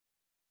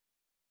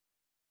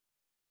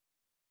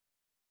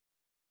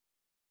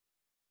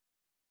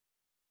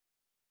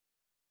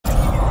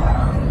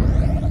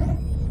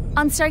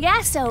On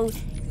Sargasso,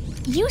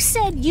 you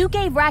said you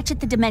gave Ratchet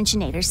the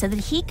Dimensionator so that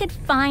he could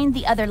find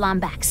the other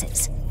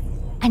Lombaxes.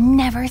 I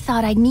never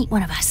thought I'd meet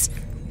one of us,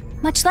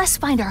 much less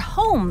find our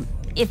home,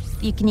 if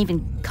you can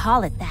even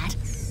call it that.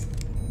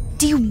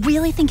 Do you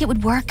really think it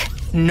would work?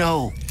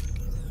 No.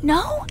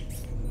 No?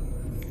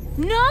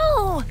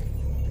 No!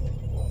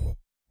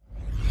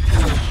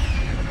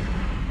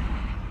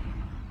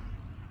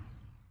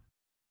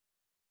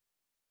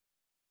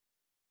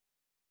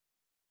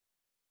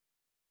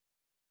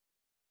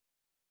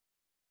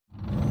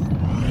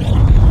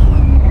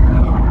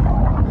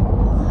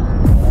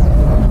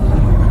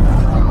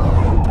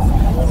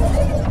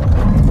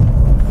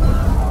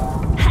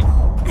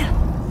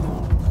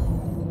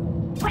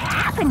 What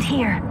happened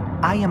here?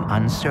 I am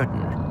uncertain.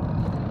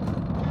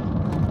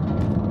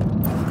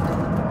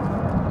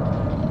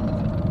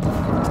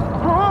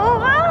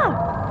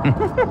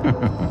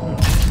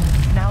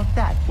 Now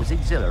that was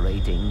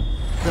exhilarating.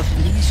 The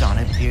Lian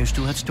appears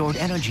to have stored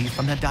energy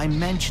from the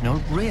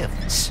dimensional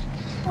rifts.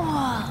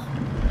 Whoa.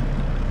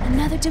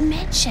 Another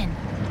dimension.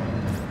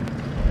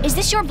 Is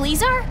this your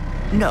Blizar?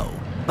 No,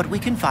 but we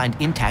can find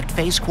intact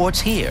phase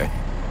quartz here.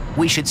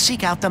 We should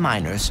seek out the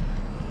miners.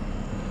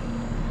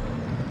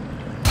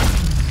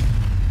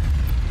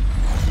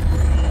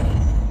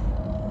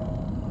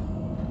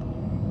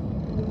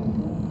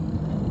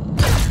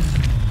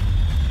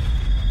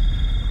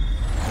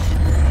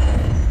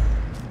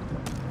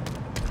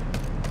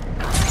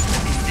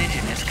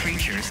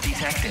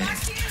 Detected.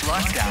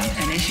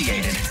 Lockdown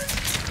initiated.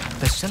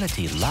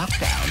 Facility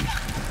lockdown?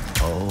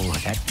 Oh,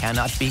 that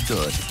cannot be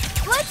good.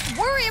 Let's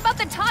worry about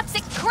the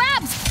toxic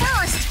crabs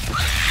first!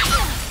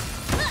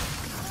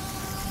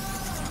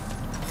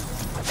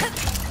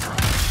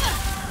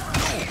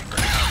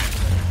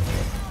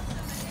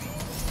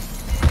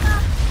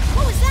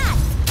 What was that?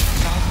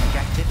 Seismic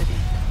activity.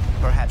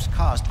 Perhaps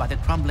caused by the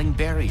crumbling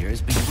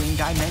barriers between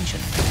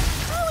dimensions.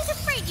 I was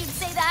afraid you'd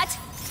say that.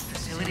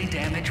 Facility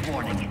damage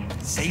warning.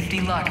 Safety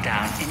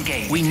lockdown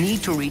engaged. We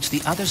need to reach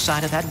the other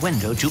side of that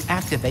window to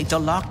activate the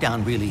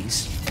lockdown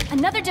release.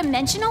 Another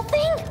dimensional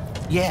thing?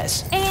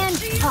 Yes. And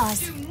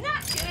pause. Do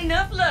not get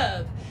enough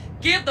love.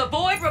 Give the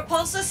void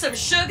repulsor some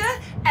sugar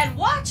and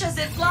watch as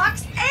it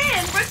blocks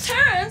and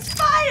returns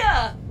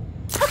fire.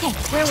 Okay,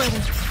 where were we?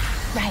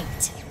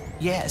 Right.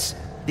 Yes.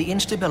 The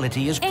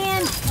instability is...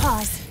 And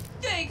pause.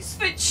 Thanks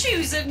for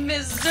choosing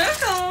Miss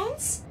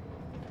Zircons.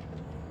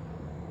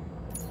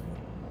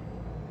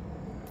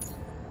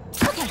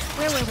 Okay,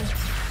 where were we?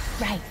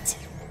 Right.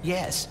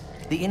 Yes.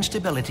 The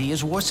instability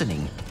is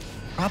worsening.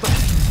 Probably...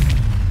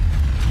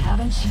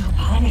 Haven't you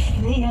punished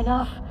me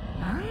enough?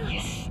 You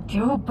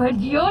stupid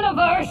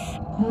universe!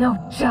 No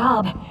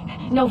job,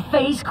 no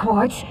phase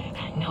quartz,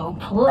 no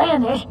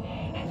planet.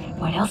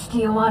 What else do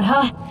you want,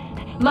 huh?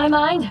 My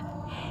mind?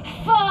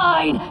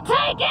 Fine,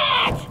 take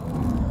it!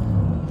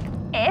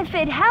 If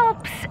it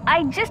helps,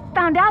 I just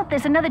found out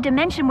there's another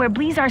dimension where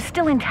Blizar's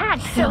still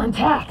intact. Still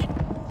intact?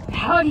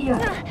 How do you...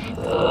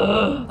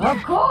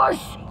 Of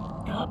course!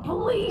 The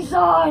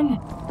Blizon!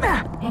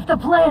 If the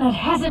planet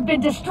hasn't been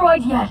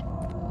destroyed yet.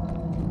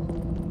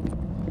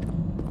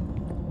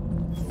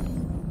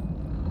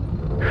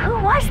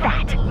 Who was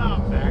that?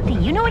 Do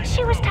you know what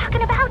she was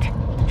talking about?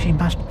 She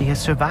must be a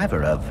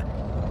survivor of...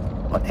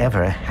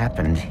 whatever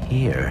happened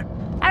here.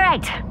 All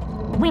right,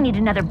 we need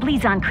another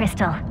Blizon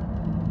crystal.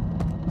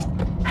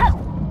 Huh.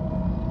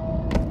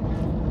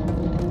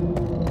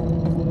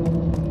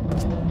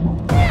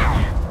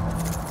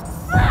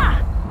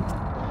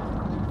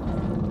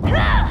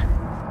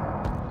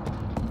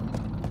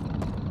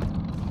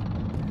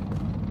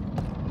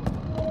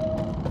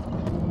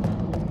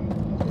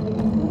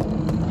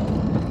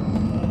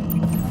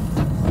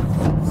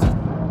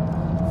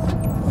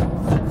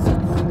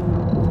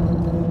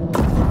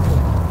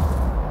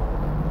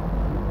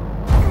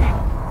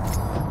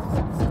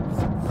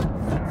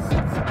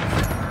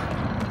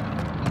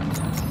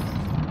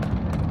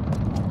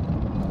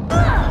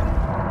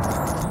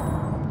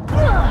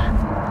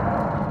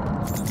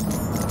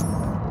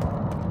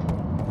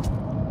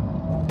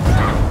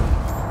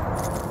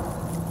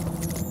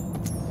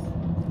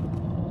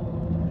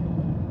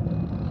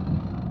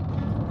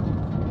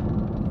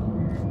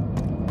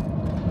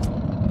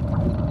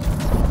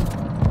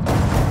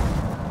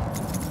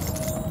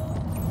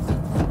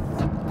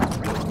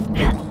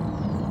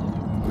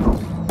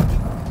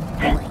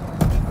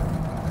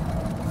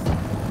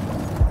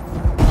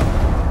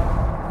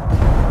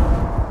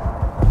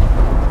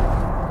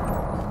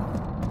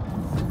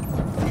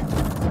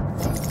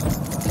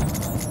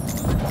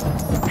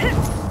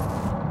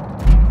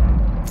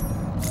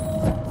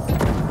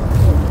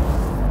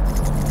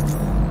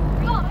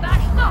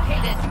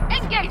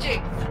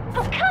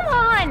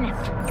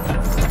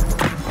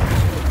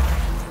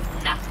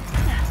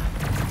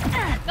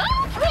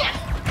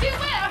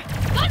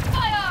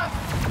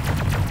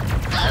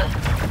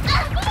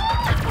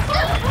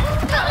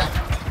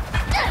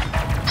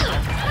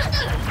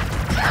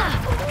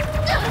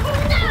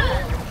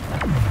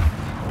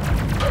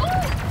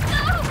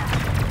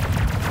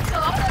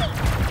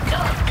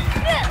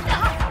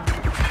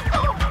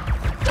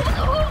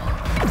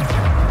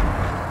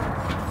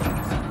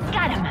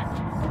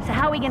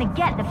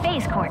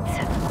 phase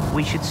quartz.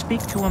 We should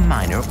speak to a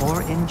miner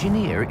or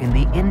engineer in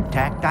the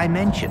intact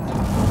dimension.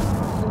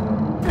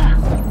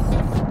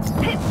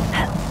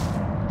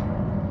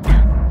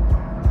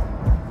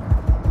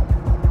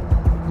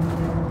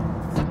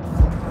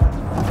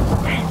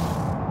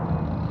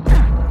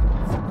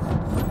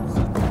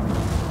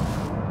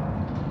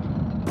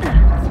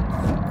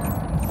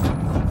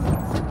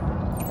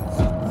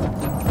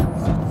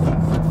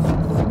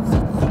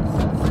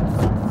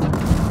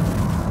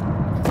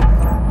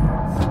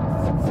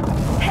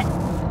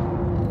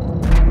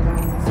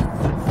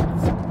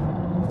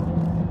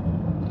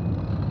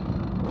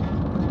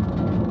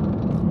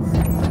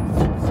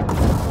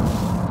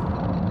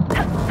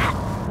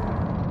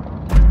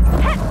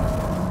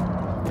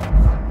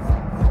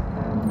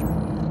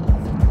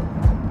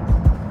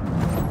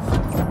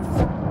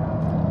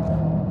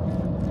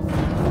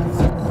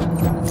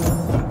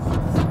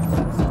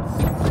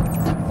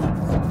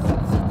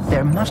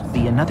 There must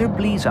be another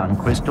Blizon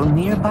crystal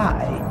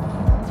nearby.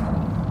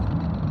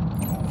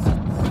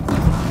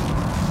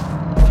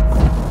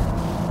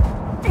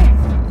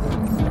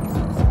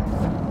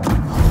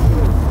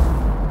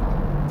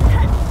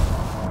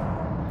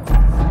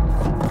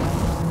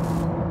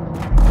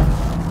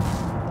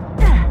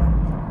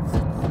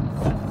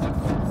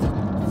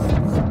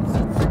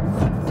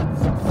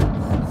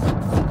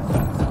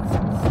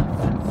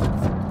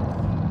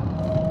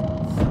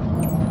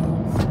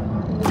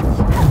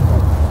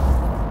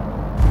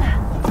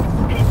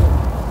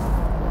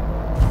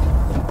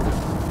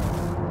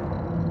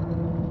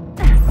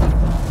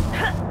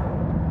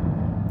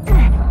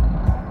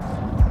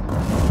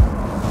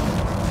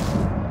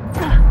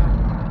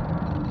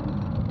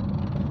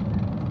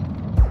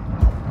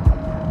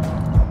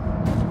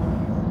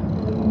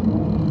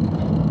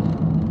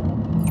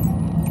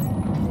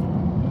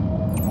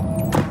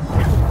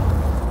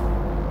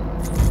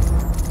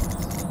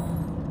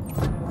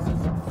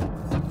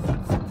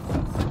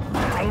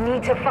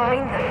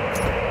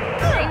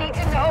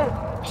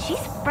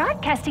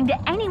 Broadcasting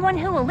to anyone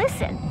who will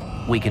listen.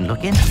 We can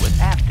look into it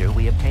after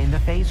we obtain the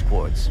phase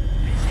quartz.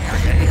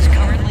 This area is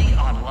currently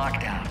on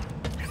lockdown.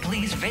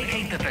 Please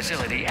vacate the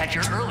facility at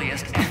your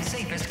earliest and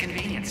safest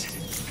convenience.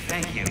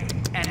 Thank you,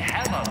 and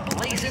have a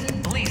blazing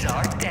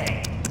Blizzard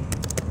day.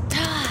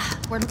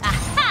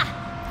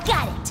 Aha!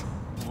 Got it!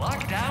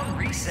 Lockdown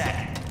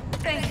reset.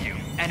 Thank you,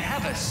 and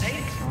have a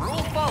safe,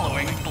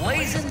 rule-following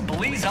blazing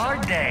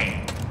Blizzard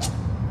day.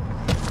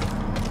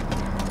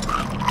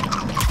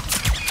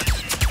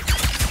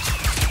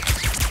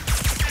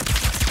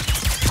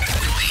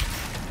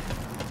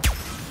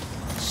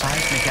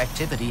 Seismic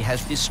activity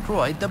has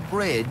destroyed the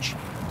bridge.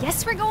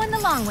 Guess we're going the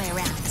long way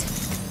around.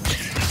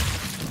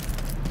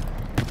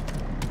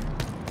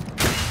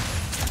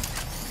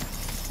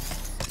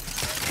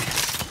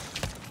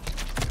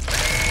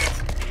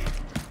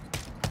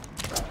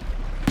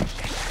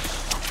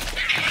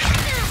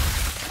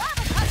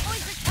 Lava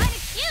cowboys are kind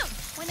of cute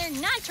when they're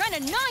not trying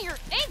to gnaw your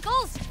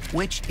ankles.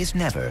 Which is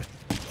never.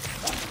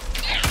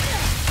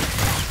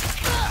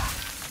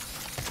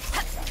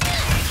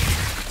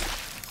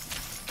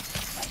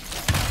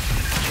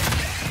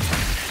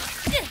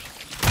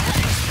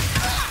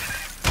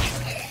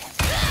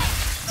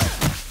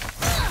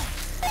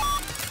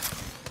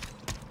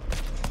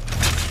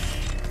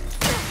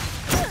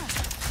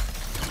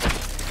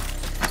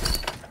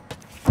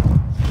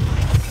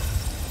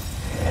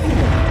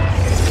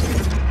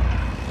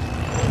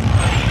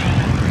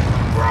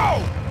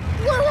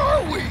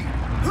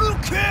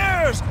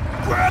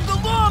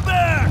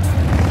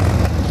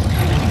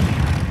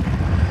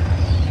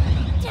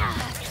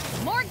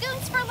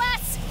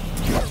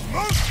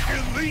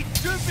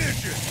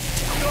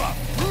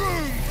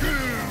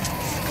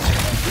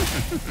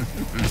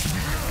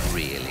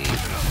 Really?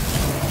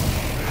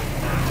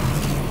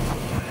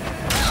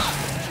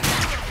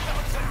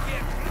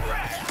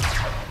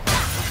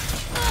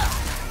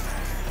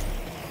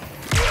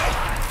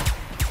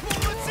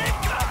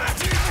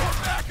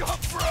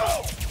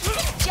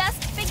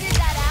 Just figured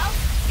that out.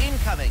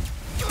 Incoming.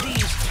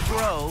 These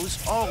bros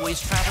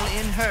always travel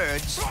in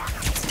herds.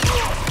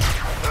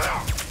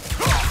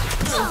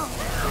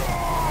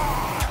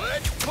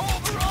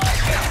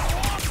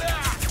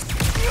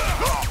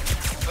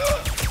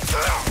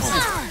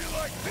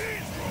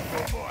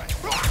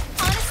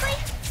 Honestly,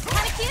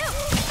 kind of cute.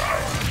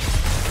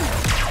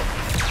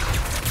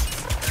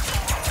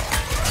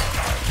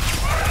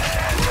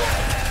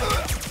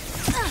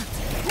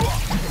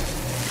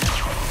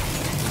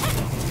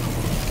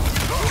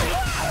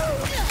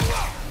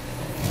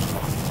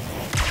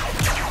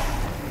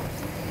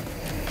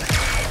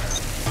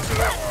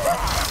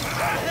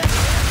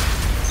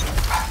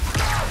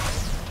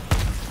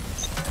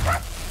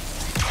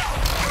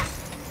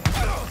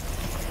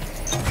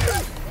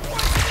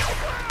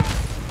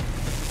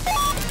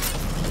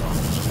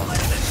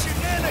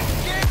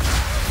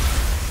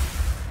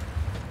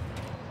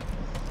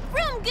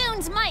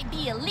 Might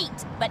be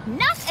elite, but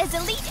not as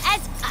elite as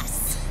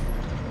us.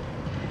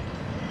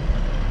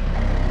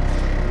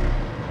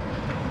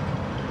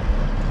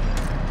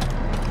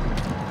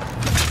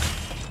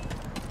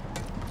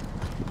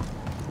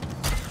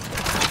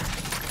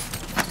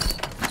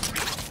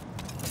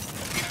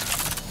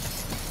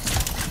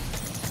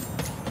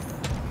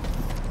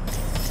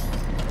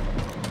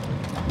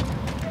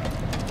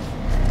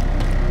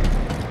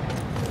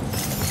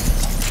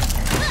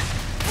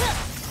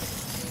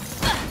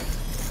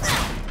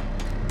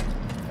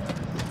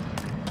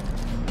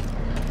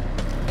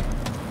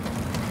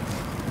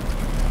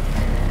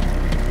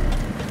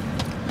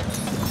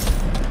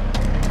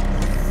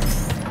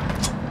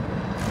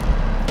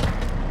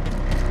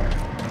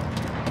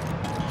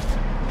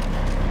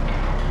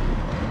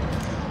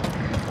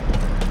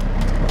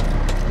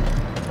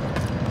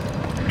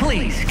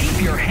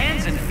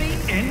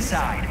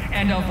 inside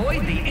and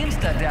avoid the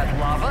insta-death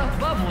lava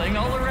bubbling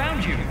all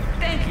around you.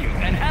 Thank you,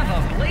 and have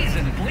a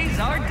blazing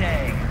Blizzard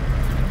day.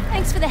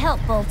 Thanks for the help,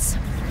 Bolts.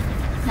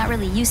 Not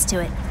really used to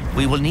it.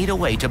 We will need a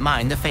way to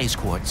mine the phase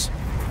quartz.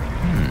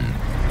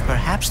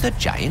 Perhaps the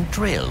giant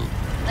drill.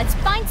 Let's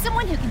find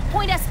someone who can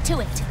point us to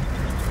it.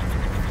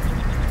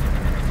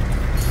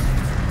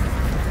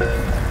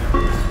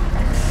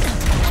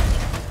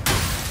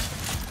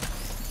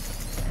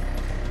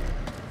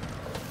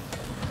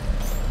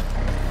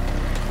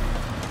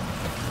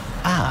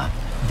 Ah,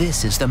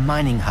 this is the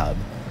mining hub.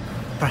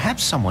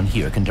 Perhaps someone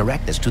here can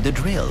direct us to the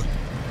drill.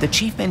 The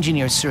Chief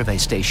Engineer's survey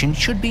station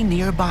should be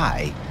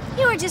nearby.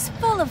 You are just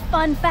full of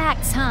fun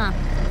facts, huh?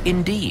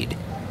 Indeed.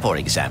 For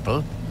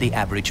example, the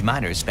average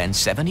miner spends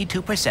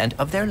 72%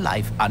 of their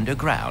life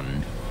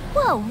underground.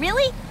 Whoa,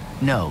 really?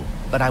 No,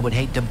 but I would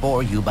hate to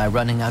bore you by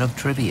running out of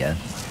trivia.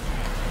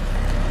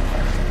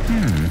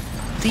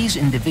 These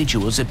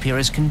individuals appear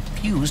as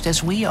confused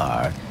as we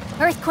are.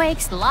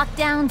 Earthquakes,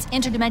 lockdowns,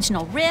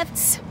 interdimensional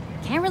rifts.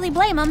 Can't really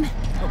blame them,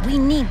 but we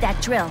need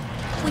that drill.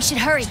 We should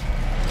hurry.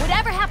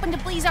 Whatever happened to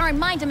Blizzard in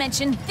my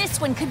dimension, this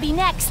one could be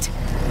next.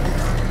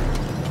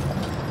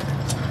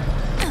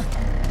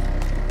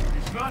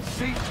 It's not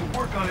safe to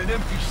work on an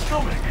empty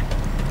stomach.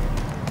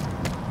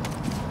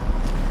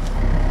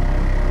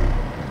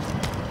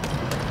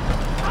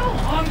 How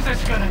long's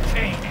this gonna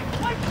take?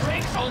 My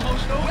break's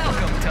almost over.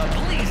 Welcome to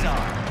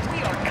Blizzard.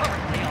 We are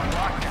currently on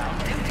lockdown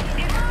due to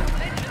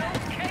interdimensional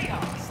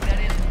chaos that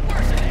is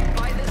worsening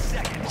by the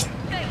second.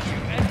 Thank you,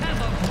 and have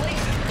a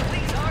blazing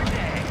Blizzard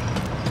day.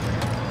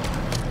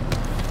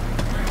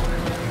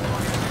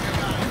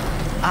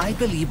 I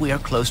believe we are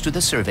close to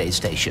the survey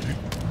station.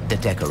 The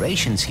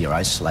decorations here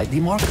are slightly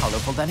more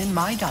colorful than in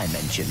my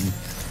dimension.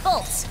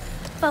 Bolts,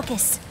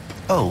 focus.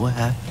 Oh,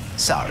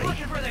 sorry.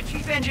 Looking for the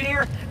chief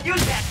engineer?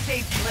 Use that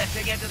safety lift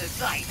to get to the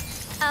site.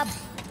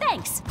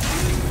 Thanks.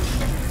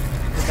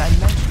 The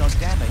dimensional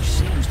damage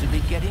seems to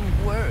be getting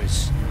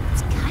worse.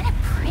 It's kind of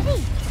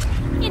pretty.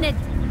 In a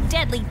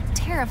deadly,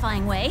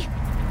 terrifying way.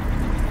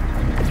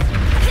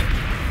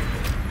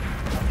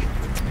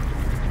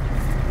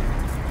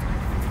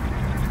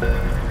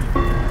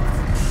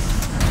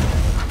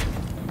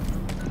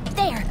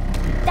 There.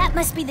 That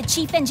must be the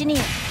chief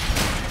engineer.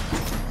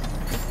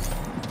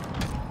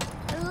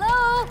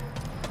 Hello?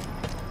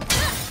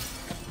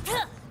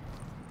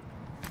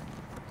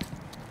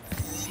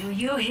 Do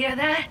you hear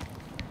that?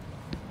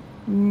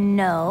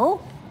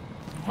 No.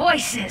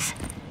 Voices.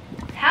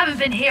 Haven't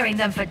been hearing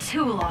them for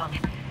too long.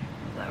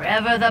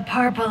 Wherever the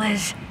purple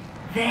is,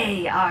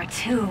 they are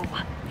too.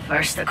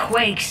 First the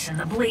quakes and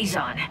the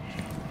Blizzard.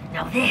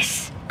 Now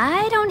this.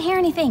 I don't hear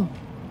anything.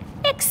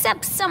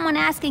 Except someone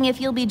asking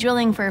if you'll be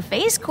drilling for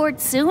phase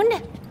quartz soon.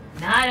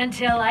 Not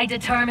until I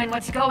determine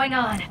what's going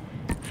on.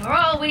 For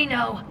all we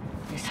know,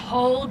 this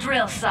whole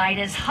drill site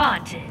is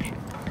haunted.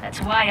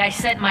 That's why I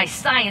sent my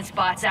science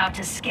bots out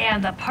to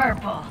scan the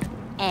purple.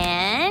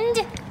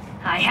 And?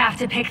 I have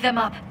to pick them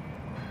up.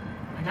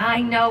 When I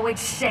know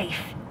it's safe.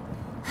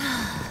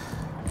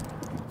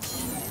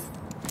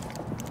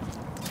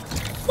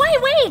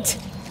 Wait!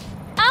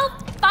 I'll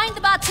find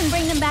the bots and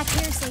bring them back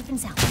here safe and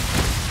sound.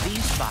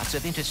 These bots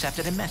have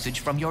intercepted a message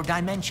from your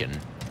dimension.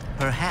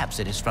 Perhaps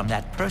it is from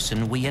that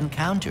person we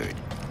encountered.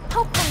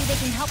 Hopefully they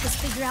can help us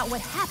figure out what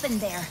happened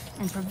there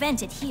and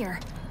prevent it here.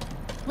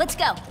 Let's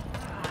go.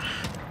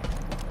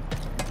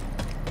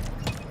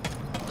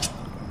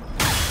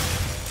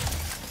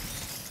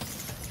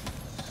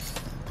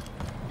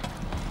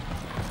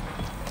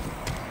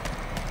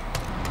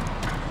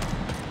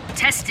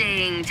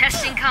 Testing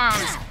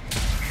comms.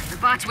 The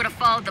bots would have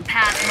followed the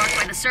path marked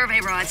by the survey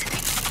rods.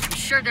 I'm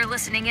sure they're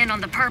listening in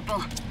on the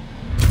purple.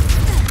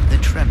 The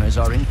tremors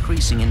are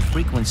increasing in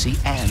frequency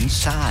and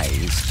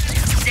size.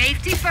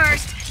 Safety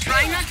first.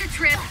 Try not to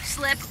trip,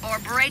 slip, or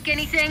break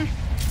anything.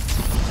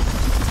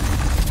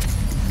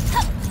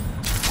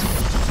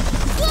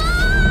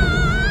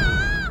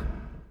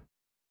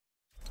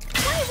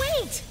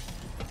 Wait!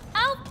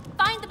 I'll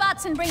find the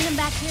bots and bring them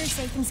back here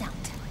safe and sound.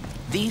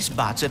 These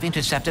bots have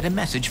intercepted a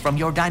message from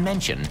your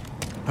dimension.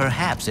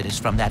 Perhaps it is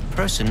from that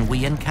person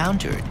we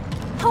encountered.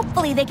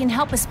 Hopefully they can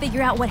help us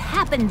figure out what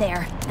happened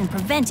there and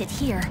prevent it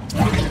here.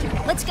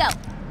 Let's go.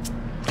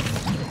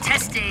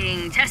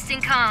 Testing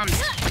comms.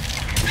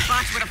 The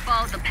bots would have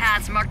followed the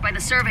paths marked by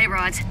the survey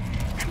rods.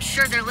 I'm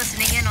sure they're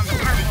listening in on the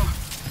purple.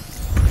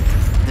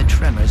 The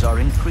tremors are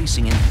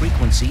increasing in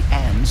frequency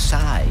and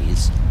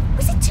size.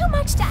 Was it too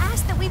much to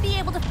ask that we be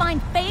able to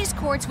find phase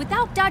quartz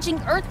without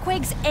dodging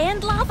earthquakes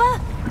and lava?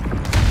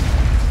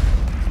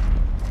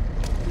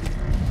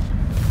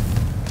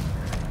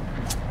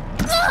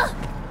 Ugh!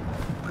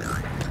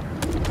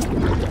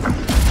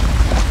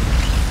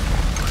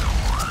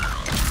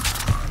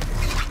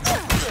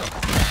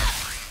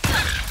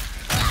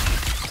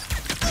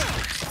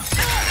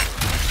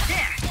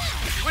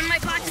 One of my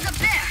bots is up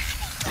there.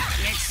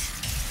 It's...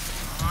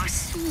 oh,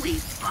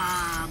 sweet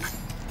Bob.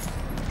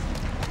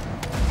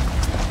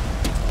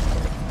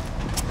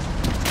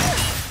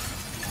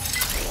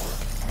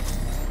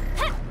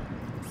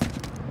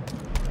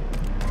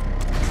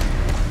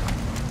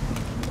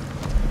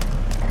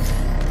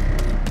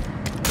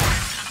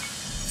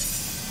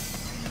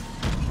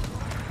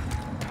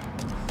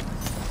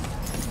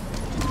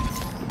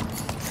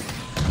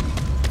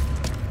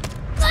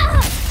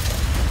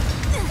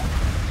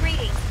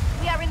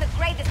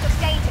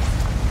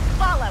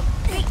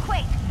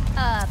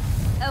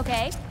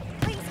 Okay.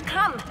 Please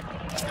come.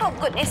 Oh,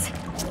 goodness.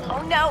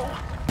 Oh, no.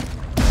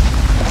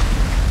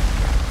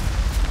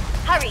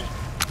 Hurry.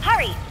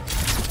 Hurry.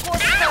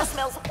 Quartz smell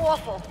smells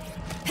awful.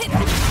 Please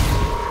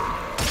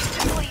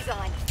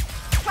on.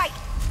 Strike.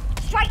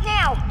 Strike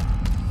now.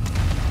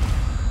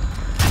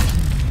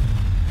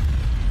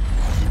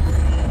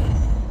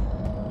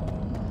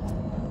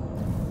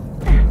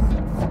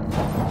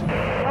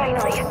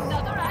 Finally.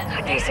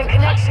 A decent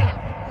connection.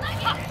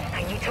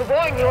 I need to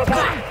warn you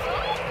about it.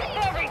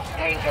 Very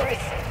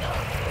dangerous.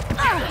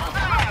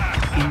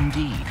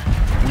 Indeed.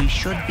 We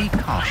should be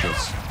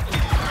cautious.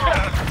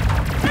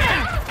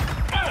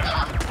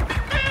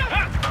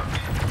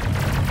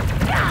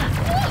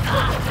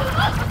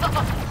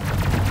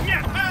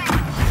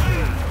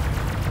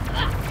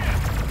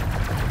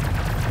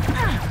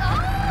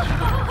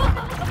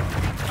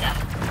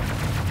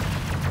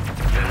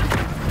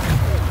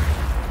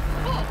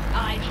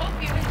 I hope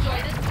you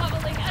enjoy this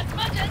pummeling as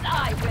much as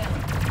I will.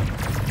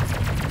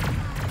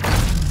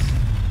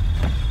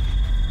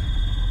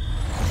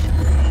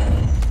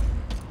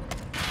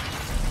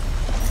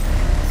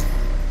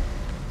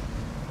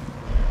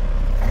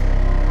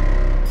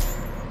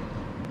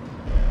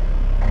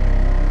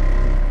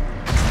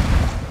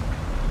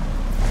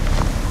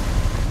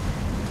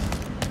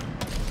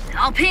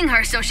 I'll ping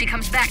her so she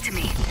comes back to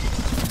me.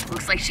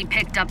 Looks like she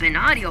picked up an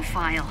audio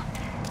file.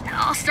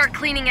 I'll start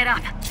cleaning it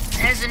up.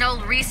 There's an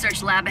old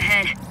research lab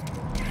ahead.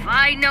 If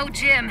I know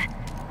Jim,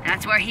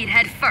 that's where he'd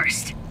head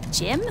first.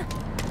 Jim?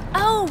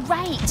 Oh,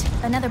 right.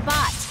 Another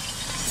bot.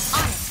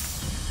 On it.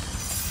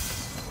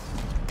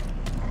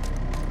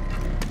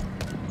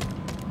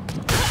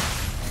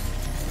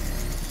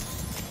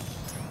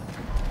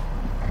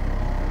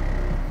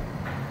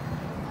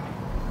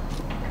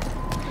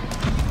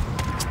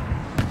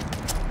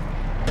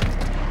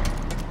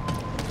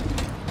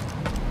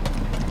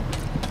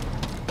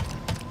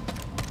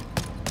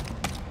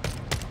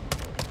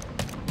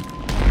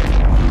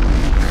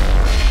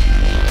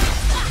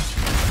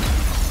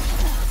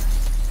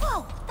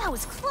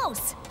 Was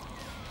close.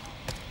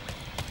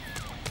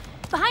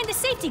 Behind the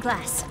safety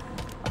glass.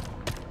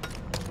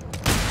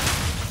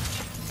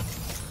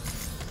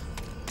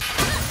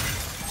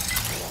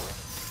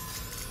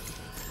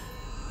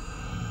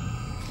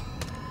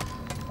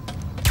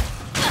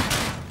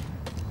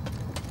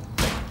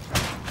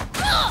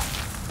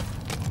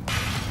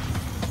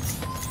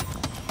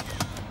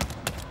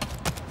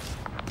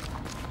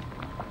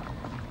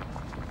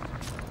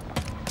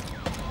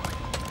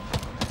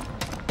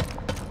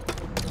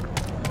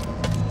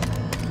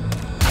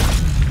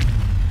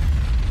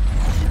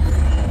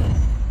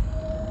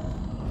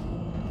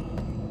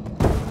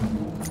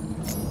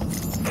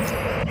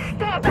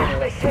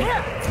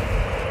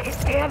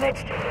 It's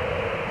damaged.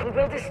 It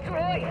will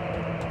destroy.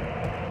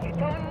 You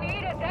don't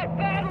need it that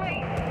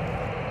badly.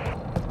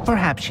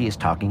 Perhaps she is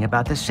talking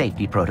about the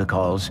safety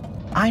protocols.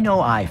 I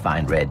know I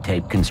find red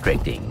tape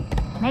constricting.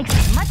 Makes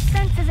as much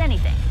sense as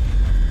anything.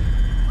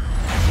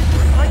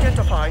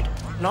 Identified.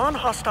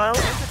 Non-hostile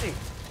entity.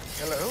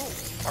 Hello.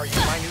 Are you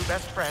my new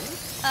best friend?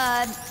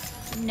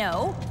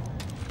 No.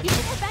 You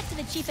should head back to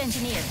the chief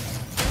engineer.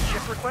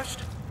 Ship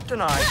request?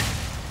 Denied.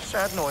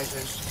 Sad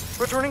noises.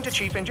 Returning to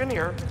chief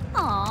engineer.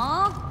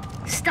 Aww.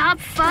 Stop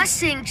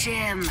fussing,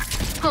 Jim.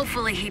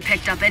 Hopefully he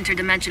picked up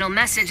interdimensional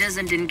messages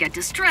and didn't get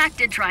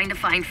distracted trying to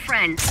find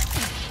friends.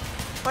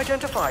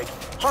 Identified.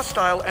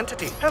 Hostile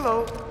entity.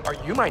 Hello. Are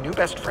you my new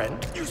best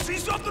friend? You see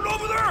something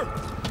over there?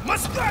 My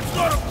scott's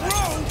not a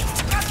bro.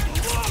 That's the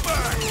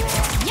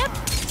woman. Yep.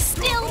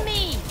 Still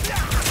me.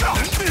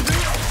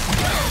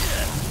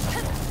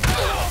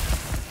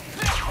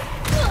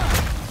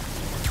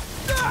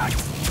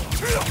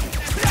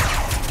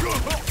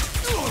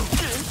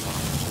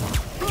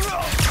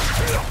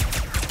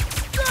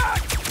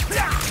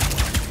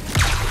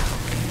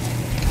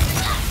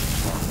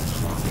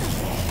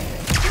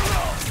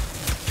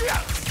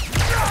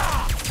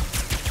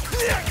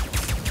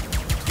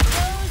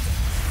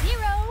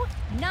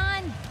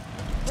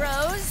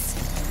 Bros.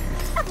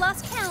 I've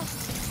lost count.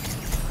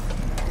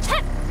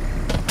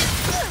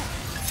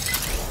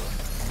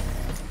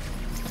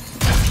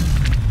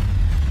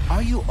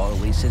 Are you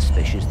always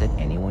suspicious that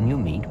anyone you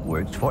meet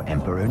works for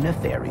Emperor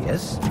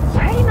Nefarious?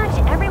 Pretty much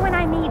everyone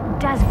I meet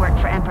does work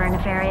for Emperor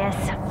Nefarious.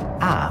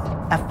 Ah,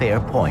 a fair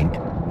point.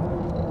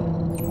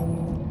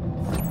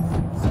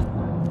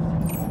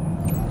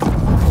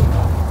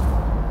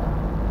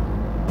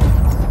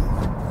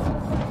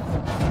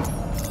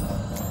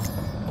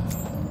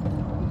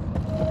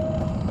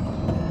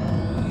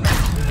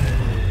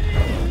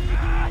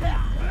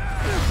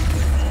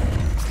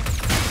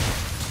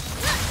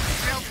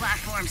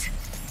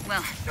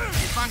 Well,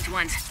 defunct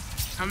ones.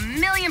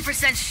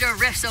 1,000,000% sure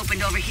rifts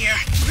opened over here.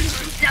 We'll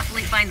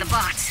definitely find the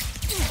bots.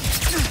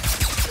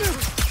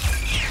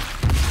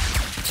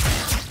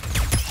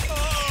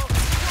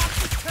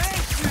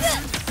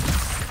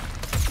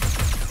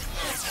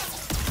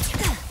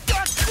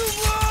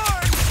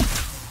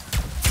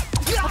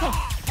 Okay,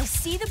 I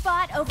see the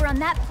bot over on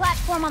that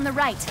platform on the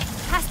right,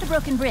 past the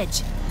broken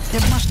bridge.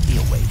 There must be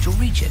a way to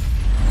reach it.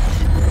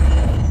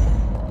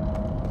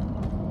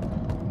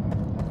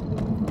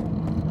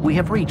 We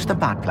have reached the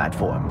bot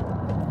platform,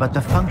 but the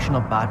functional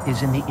bot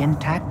is in the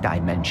intact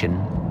dimension.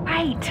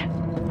 Right.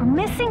 We're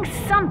missing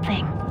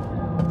something.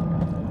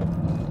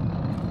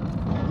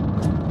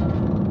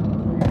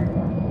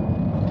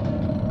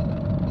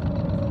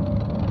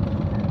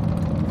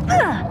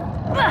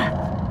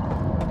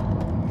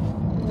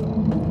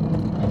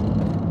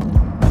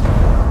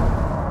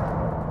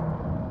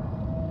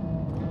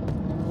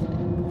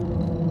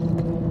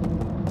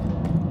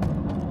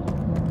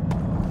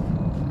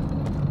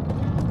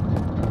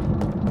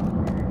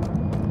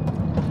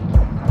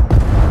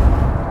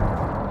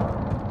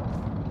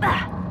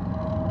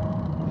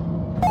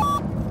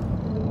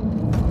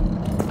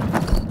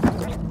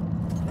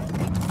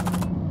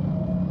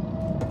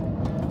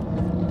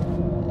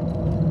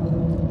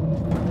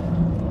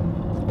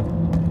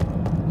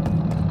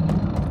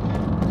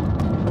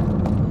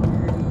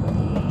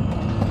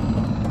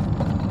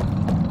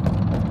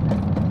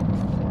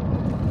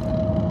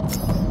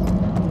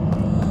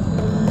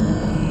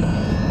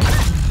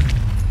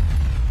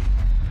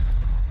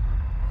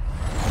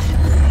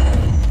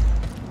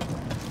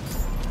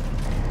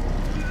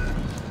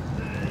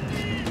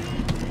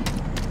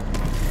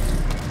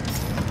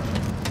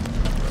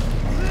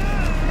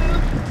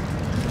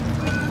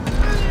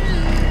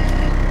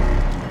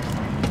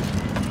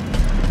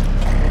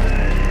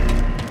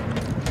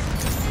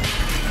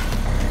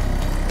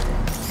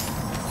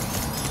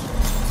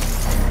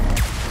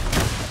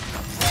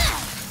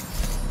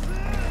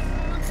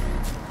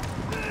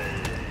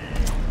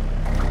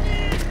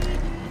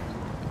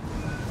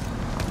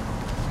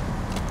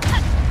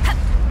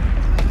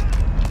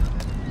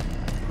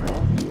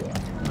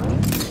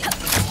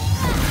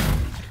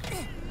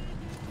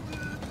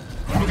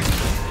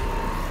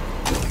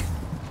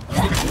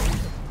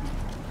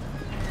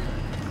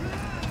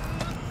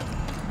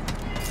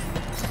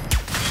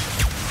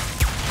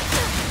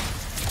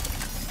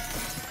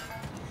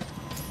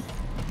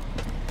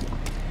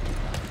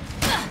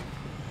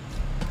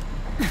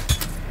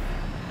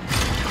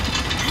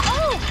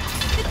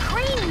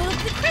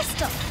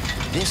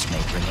 This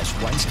may bring us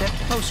one step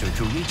closer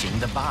to reaching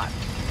the bot.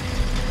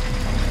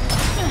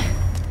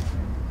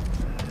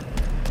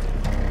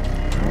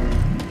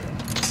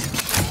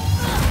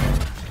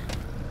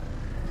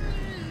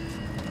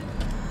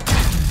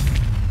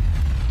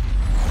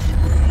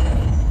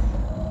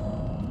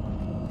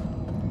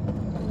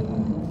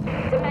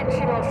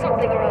 Dimensional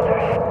something or other.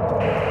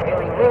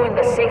 Really ruined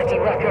the safety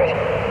record.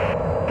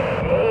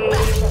 Hey,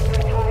 let's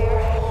retire.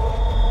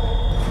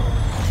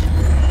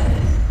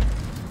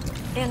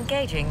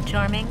 Engaging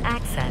charming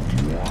accent.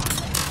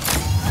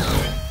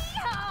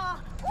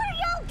 What are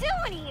y'all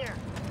doing here?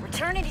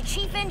 Returning to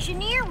Chief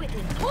Engineer with an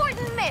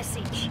important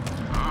message.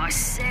 Aw,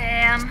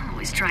 Sam.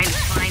 Always trying to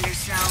find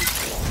herself.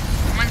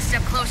 One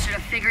step closer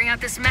to figuring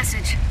out this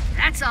message.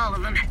 That's all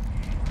of them.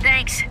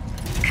 Thanks.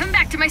 Come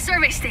back to my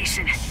survey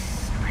station.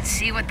 Let's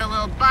see what the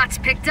little bot's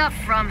picked up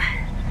from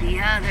the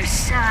other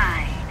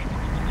side.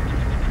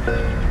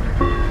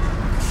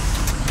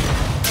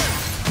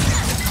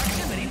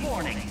 Activity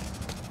warning.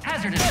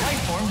 Hazardous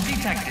life forms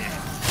detected.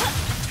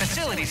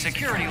 Facility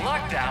security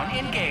lockdown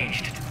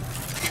engaged.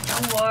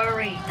 Don't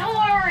worry.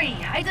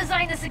 I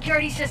designed the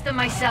security system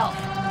myself.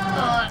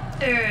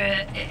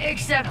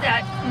 Except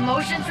that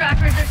motion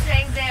trackers are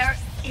saying they're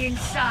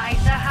inside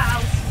the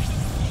house.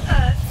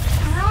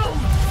 Room.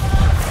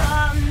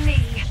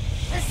 Me.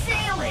 The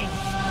ceiling.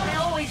 I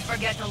always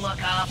forget to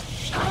look up.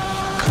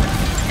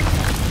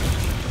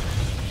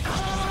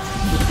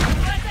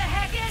 What the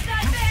heck is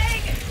that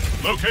thing?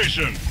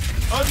 Location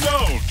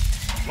unknown.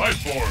 Life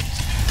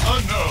forms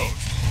unknown.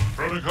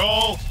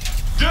 Protocol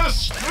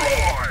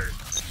destroy.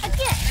 A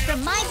gift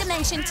from my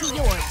dimension to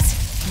yours.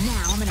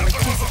 Now I'm gonna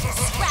reduce it to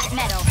scrap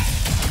metal.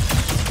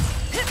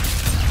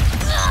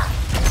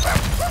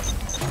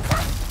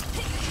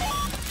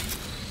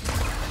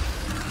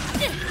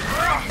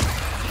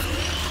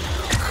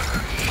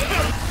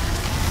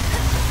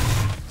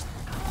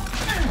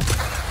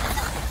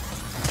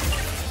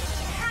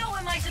 How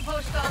am I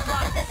supposed to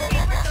unlock the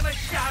secrets of a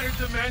shattered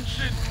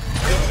dimension?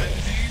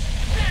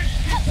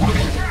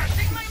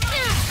 Crashing my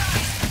mind!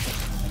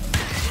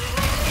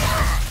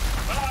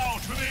 Bow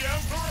to the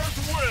Emperor's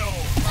will!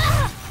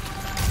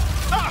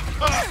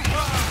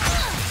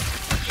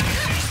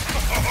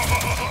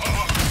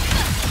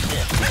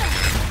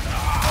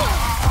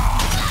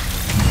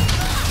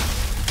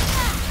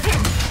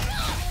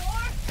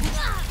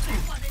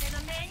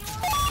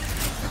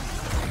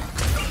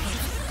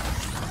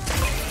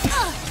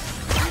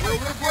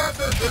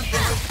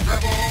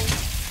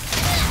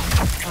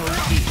 Oh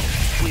dear,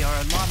 we are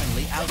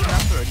alarmingly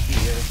outnumbered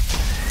here.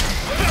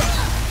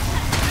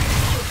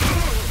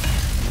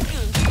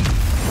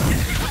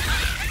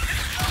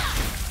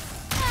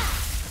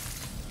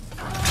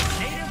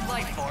 Native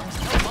life forms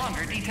no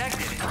longer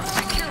detected.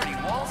 Security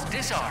walls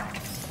disarmed.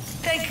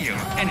 Thank you,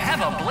 and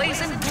have a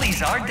blazing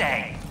Blizzard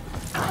day.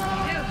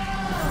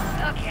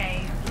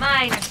 Okay,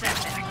 minor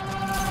setback.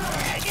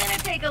 Gonna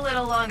take a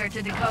little longer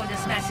to decode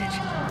this message.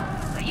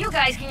 But you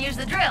guys can use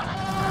the drill.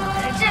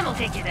 Jim will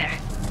take you there.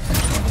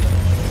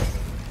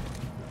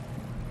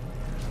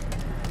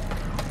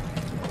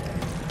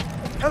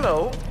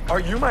 Hello, are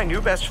you my new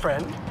best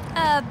friend?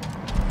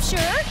 Sure?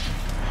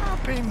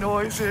 Happy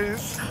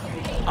noises.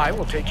 I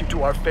will take you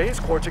to our phase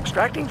quartz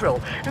extracting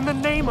drill in the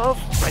name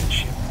of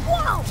friendship.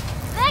 Whoa!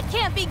 That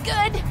can't be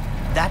good!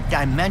 That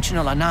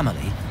dimensional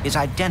anomaly is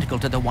identical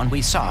to the one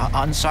we saw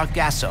on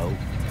Sargasso.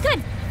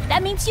 Good.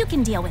 That means you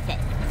can deal with it.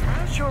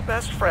 As your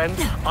best friend,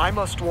 I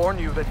must warn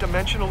you that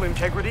dimensional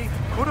integrity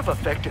could have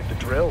affected the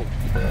drill.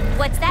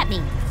 What's that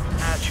mean?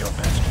 As your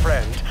best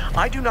friend,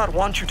 I do not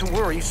want you to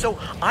worry, so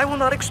I will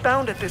not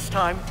expound at this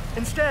time.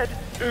 Instead,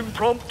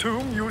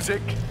 impromptu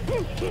music.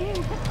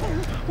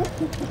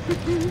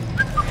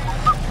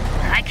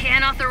 I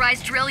can't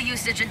authorize drill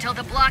usage until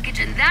the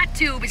blockage in that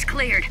tube is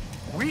cleared.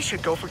 We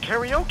should go for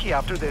karaoke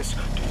after this.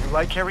 Do you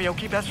like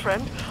karaoke, best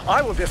friend?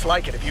 I will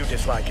dislike it if you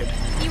dislike it.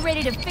 You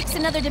ready to fix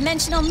another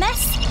dimensional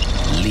mess?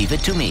 Leave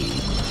it to me.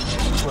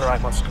 Where I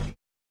must be.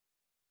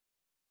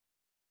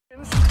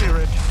 In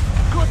spirit.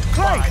 Good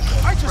Clank!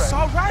 I just friend.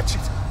 saw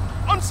Ratchet!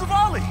 On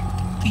Savali!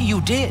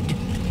 You did?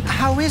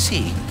 How is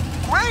he?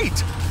 Great!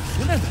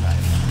 Thinner than I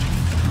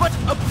thought. But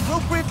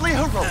appropriately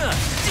heroic.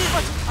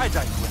 But I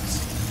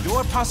digress.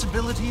 Your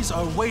possibilities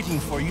are waiting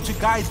for you to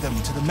guide them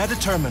to the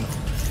meta-terminal.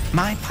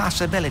 My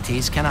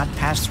possibilities cannot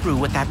pass through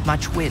with that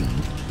much wind.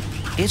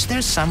 Is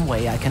there some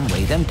way I can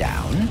weigh them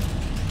down?